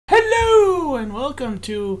and welcome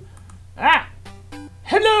to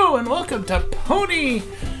hello and welcome to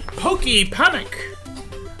Poki Panic,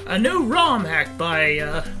 a new ROM hack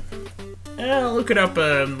by look it up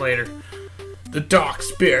later. The dark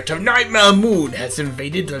spirit of Nightmare Moon has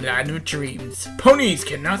invaded the land of dreams. Ponies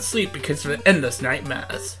cannot sleep because of the endless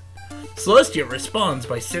nightmares. Celestia responds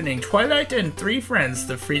by sending Twilight and 3 friends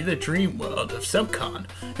to free the dream world of Subcon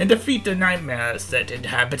and defeat the nightmares that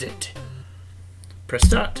inhabit it. Press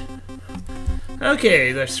start.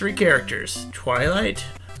 Okay, there's 3 characters. Twilight,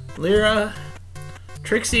 Lyra,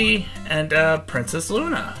 Trixie, and Princess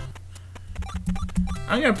Luna.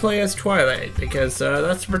 I'm gonna play as Twilight because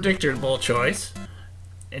that's a predictable choice.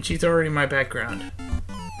 And she's already in my background.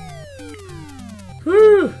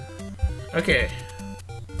 Whew! Okay.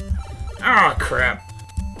 Ah, crap.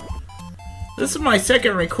 This is my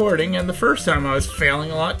second recording, and the first time I was failing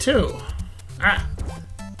a lot too.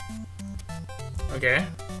 Okay.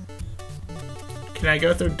 Can I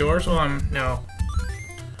go through doors while no.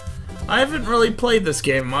 I haven't really played this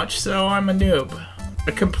game much, so I'm a noob.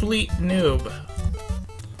 A complete noob.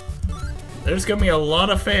 There's gonna be a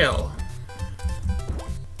lot of fail.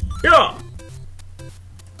 Yeah!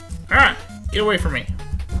 Get away from me.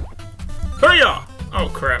 Hiya!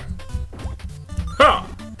 Oh, crap. Ha!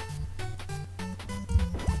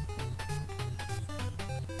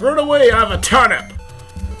 Run away, I have a turnip!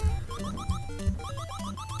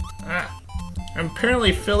 I'm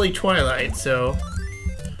apparently Philly Twilight, so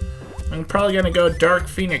I'm probably gonna go Dark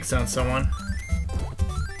Phoenix on someone.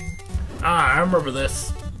 I remember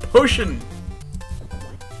this. Potion!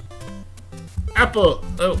 Apple!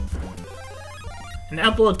 Oh. An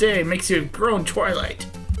apple a day makes you grow in Twilight.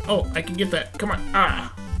 Oh, I can get that. Come on.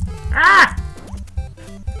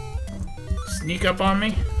 Sneak up on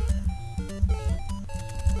me.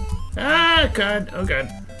 God. Oh, God.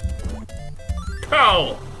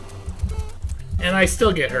 Pow! And I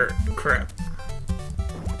still get hurt. Crap.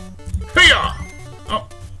 Hiya!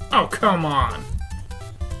 Oh, come on.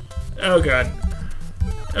 Oh, God.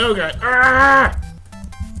 Oh, God.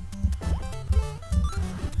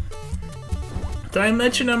 Did I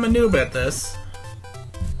mention I'm a noob at this?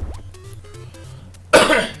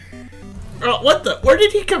 Oh, what the? Where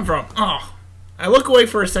did he come from? Oh, I look away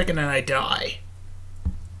for a second and I die.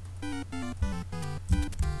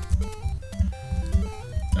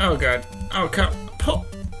 Oh, God. Oh, come.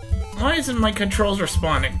 Why isn't my controls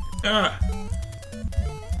responding?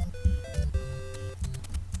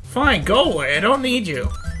 Fine, go away. I don't need you.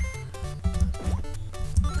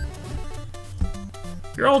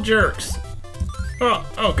 You're all jerks.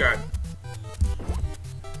 Oh, God.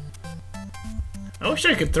 I wish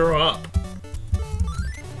I could throw up.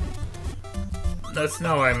 That's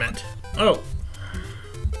not what I meant. Oh.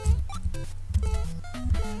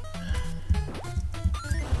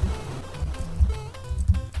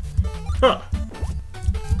 Huh.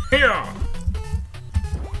 Here.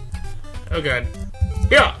 Oh, God.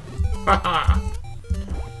 Yeah. Haha.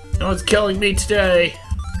 No one's killing me today.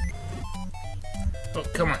 Oh,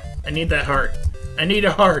 come on. I need that heart. I need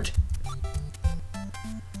a heart.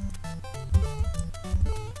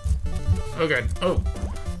 Oh, God. Oh.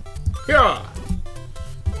 Yeah.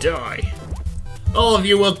 Die. All of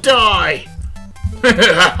you will die.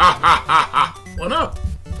 1-up.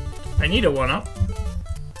 I need a 1-up.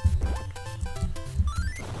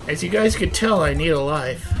 As you guys could tell, I need a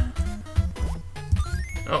life.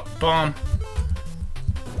 Oh, bomb.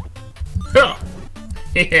 Yeah.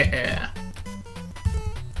 Yeah.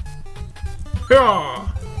 Yeah.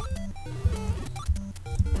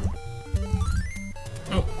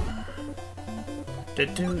 Oh.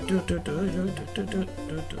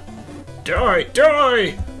 Die!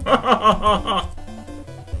 Die!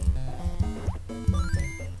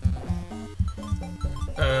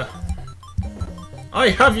 I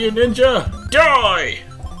have you, ninja! Die!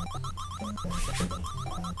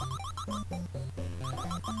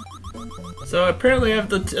 So apparently I have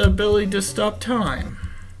the ability to stop time.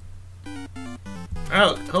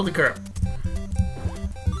 Oh, holy crap.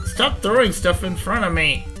 Stop throwing stuff in front of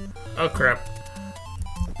me! Oh, crap.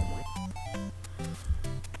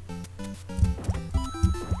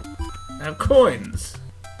 I have coins!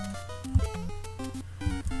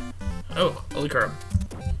 Oh, holy crap.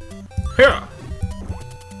 Here!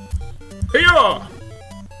 Here!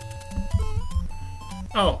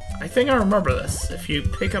 Oh, I think I remember this. If you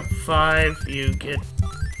pick up 5, you get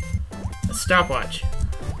a stopwatch.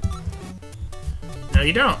 No,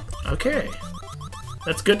 you don't. Okay.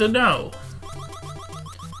 That's good to know.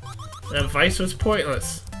 That advice was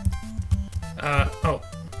pointless. Oh.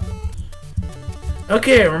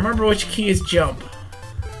 Okay, remember which key is jump.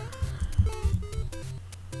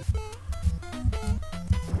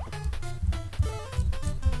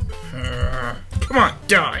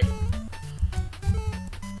 Die!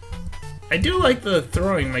 I do like the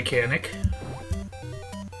throwing mechanic.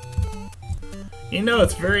 You know,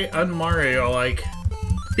 it's very un-Mario-like.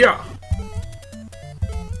 Yeah!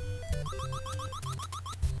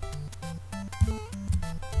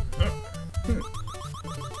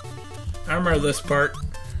 I remember this part.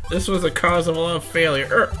 This was a cause of a lot of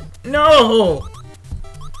failure. No!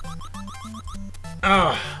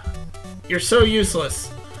 Ah, you're so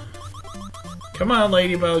useless. Come on,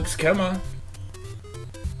 ladybugs, come on.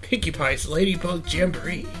 Pinkie Pie's Ladybug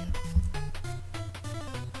Jamboree.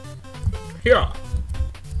 Yeah.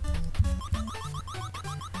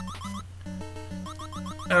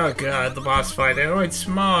 Oh god, the boss fight. I'm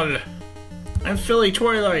small. I'm Philly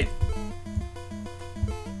Twilight.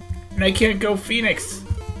 And I can't go Phoenix.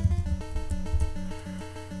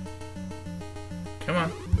 Come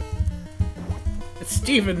on. It's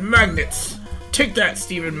Steven Magnets. Take that,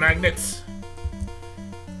 Steven Magnets.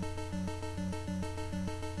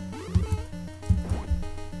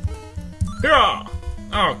 Yeah!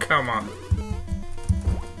 Oh, come on.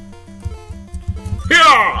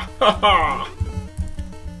 Yeah! Ha ha!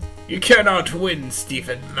 You cannot win,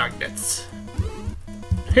 Steven Magnets.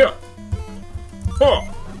 Here. Oh!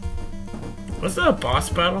 Was that a boss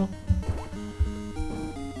battle?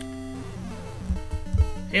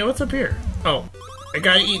 Hey, what's up here? Oh, I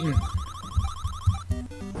got eaten.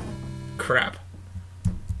 Crap.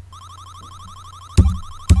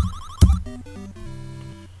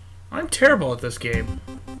 I'm terrible at this game.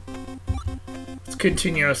 Let's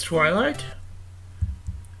continue as Twilight.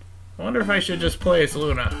 I wonder if I should just play as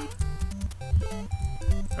Luna.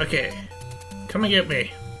 Okay. Come and get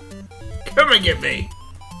me. Come and get me!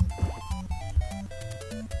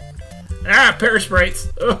 Ah, pair of sprites!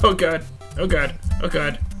 Oh god. Oh god. Oh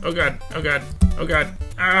god. Oh god. Oh god. Oh god.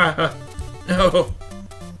 Ah! No!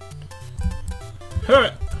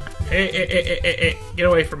 Huh. Hey, hey, hey, hey, hey, hey. Get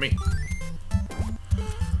away from me.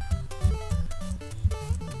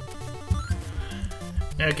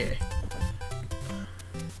 Okay.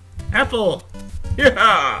 Apple!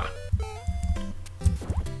 Yeah!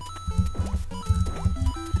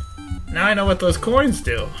 Now I know what those coins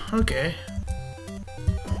do. Okay.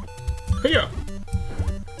 Here.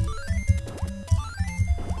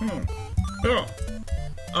 Oh.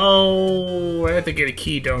 Oh, I have to get a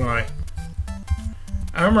key, don't I?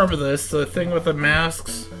 I remember this, the thing with the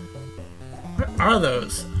masks. What are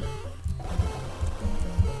those?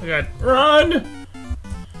 Oh god. Run!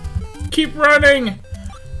 Keep running!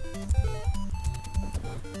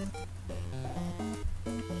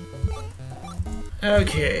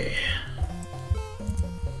 Okay.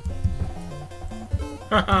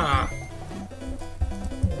 Haha.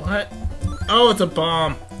 What? Oh, it's a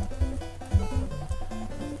bomb.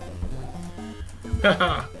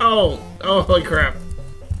 Haha. Oh, holy crap.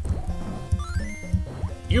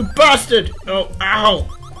 You busted! Oh, ow!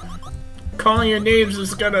 Calling your names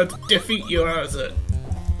is gonna defeat you, how's it?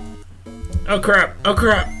 Oh crap, oh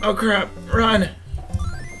crap, oh crap, run!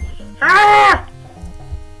 Ah!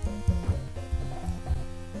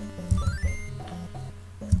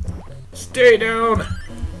 Stay down!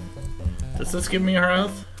 Does this give me our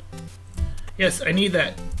health? Yes, I need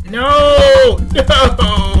that. No!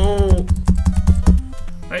 No!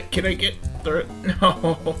 Can I get through it? No.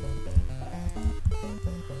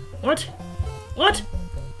 What? What?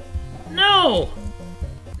 No!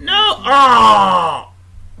 No! Oh!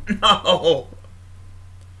 No!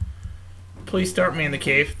 Please start me in the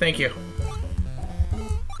cave. Thank you.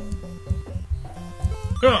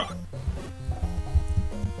 Oh.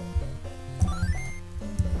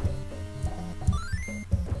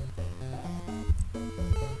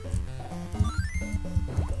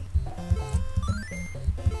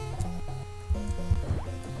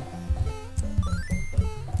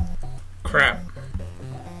 Crap.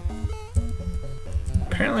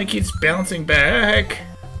 Apparently it keeps bouncing back.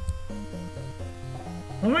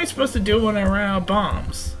 What am I supposed to do when I run out of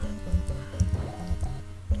bombs?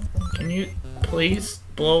 Can you please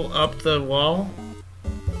blow up the wall?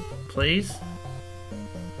 Please?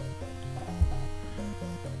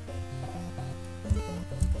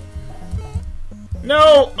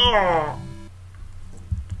 No! Oh!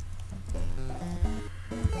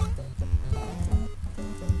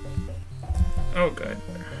 Oh, good.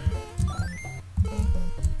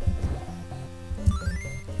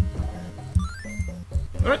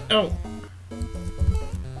 What? Oh.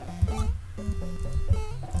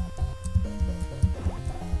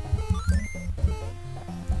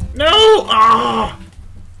 No! Ah!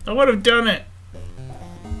 I would have done it.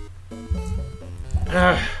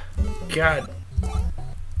 Ah, God.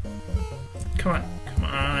 Come on. Come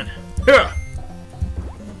on. Yeah.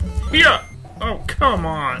 Here! Oh, come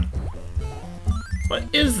on. What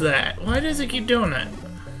is that? Why does it keep doing that?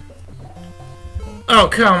 Oh,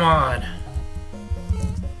 come on.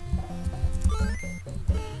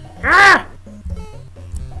 Ah!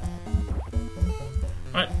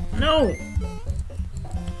 What? No!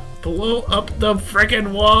 Blow up the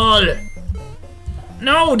frickin' wall!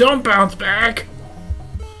 No, don't bounce back!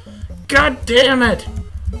 God damn it!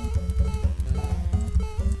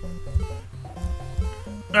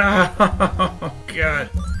 Oh, God.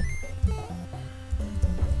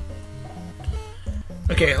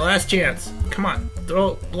 Okay, last chance. Come on,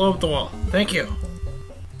 blow up the wall. Thank you.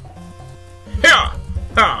 Yeah!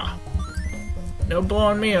 Ha! No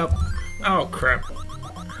blowing me up. Oh, crap.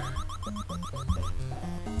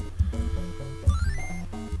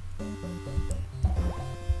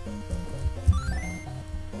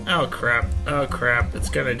 Oh, crap. Oh, crap. It's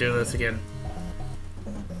gonna do this again.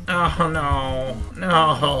 Oh, no.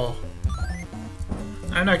 No.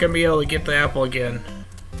 I'm not gonna be able to get the apple again.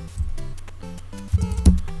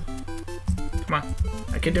 Come on.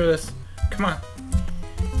 I can do this. Come on.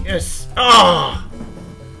 Yes. Oh!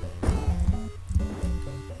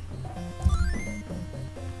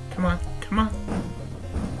 Come on. Come on.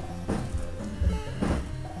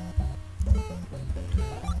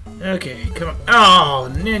 Okay, come on.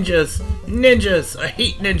 Oh, ninjas! Ninjas! I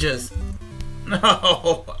hate ninjas!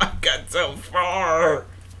 No! I got so far!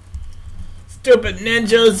 Stupid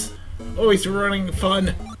ninjas! Always ruining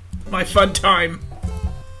fun. My fun time.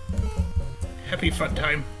 Happy fun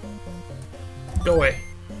time. Go away.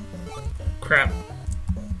 Crap.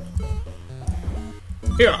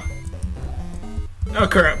 Yeah. Oh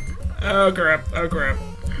crap. Oh crap. Oh crap.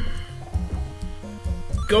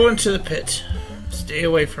 Go into the pit. Stay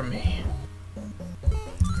away from me.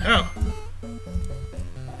 Oh.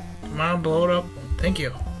 Come on, blow it up. Thank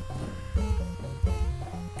you.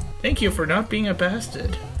 Thank you for not being a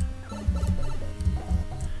bastard.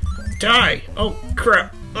 Die! Oh,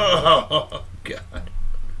 crap. Oh, God.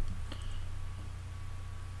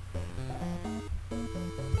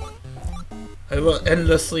 I will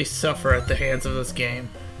endlessly suffer at the hands of this game.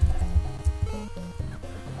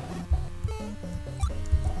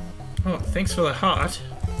 Oh, thanks for the heart.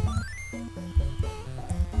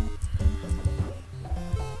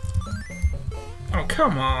 Oh,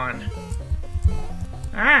 come on.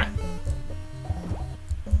 Ah!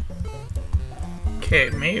 Okay,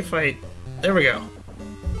 maybe if I... There we go.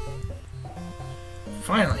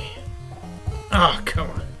 Finally. Oh, come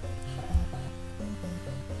on.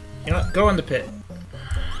 You know what? Go in the pit.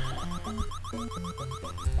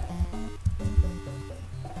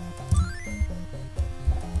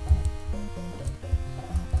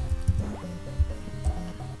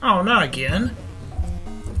 Oh, not again.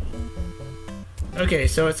 Okay,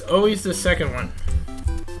 so it's always the second one.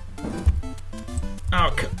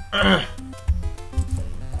 Oh,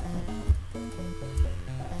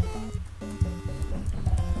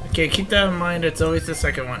 okay, keep that in mind, it's always the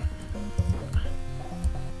second one.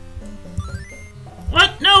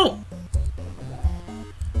 What? No!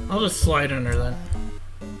 I'll just slide under then.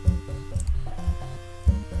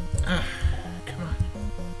 Come on.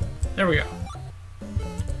 There we go.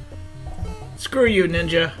 Screw you,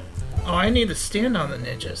 ninja. Oh, I need to stand on the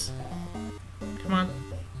ninjas. Come on.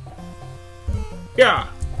 Yeah!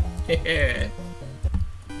 Yeah.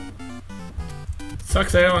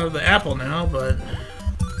 Sucks I don't have the apple now, but...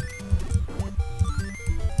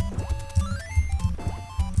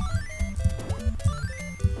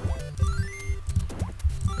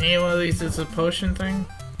 Any one of these is a potion thing?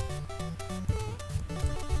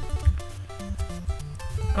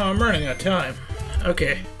 Oh, I'm running out of time.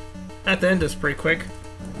 Okay. At the end is pretty quick.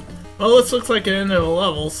 Well, this looks like an end of a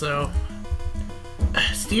level, so...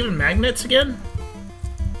 Steven Magnets again?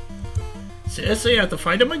 Seriously, I have to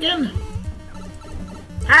fight him again?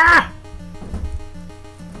 Ah!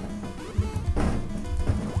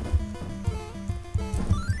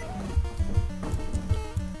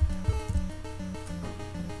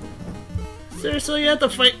 Seriously, you have to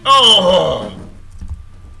fight... Oh!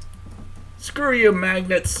 Screw you,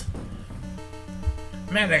 magnets.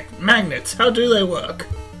 Magnets, how do they work?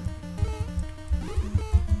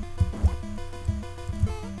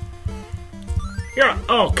 Yeah,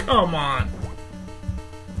 oh, come on.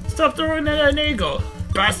 Stop throwing at an eagle,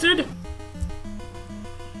 bastard.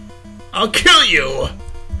 I'll kill you.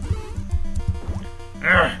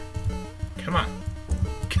 Come on.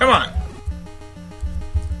 Come on.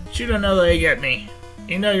 You don't know that you get me.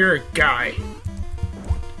 You know you're a guy.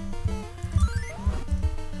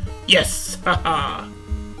 Yes! Haha!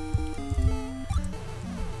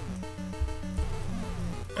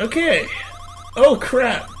 Okay. Oh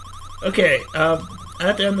crap. Okay, I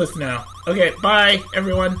have to end this now. Okay, bye,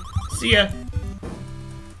 everyone. See ya.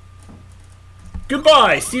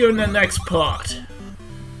 Goodbye. See you in the next part.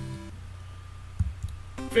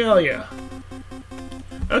 Failure.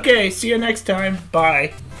 Okay, see you next time.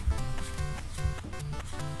 Bye.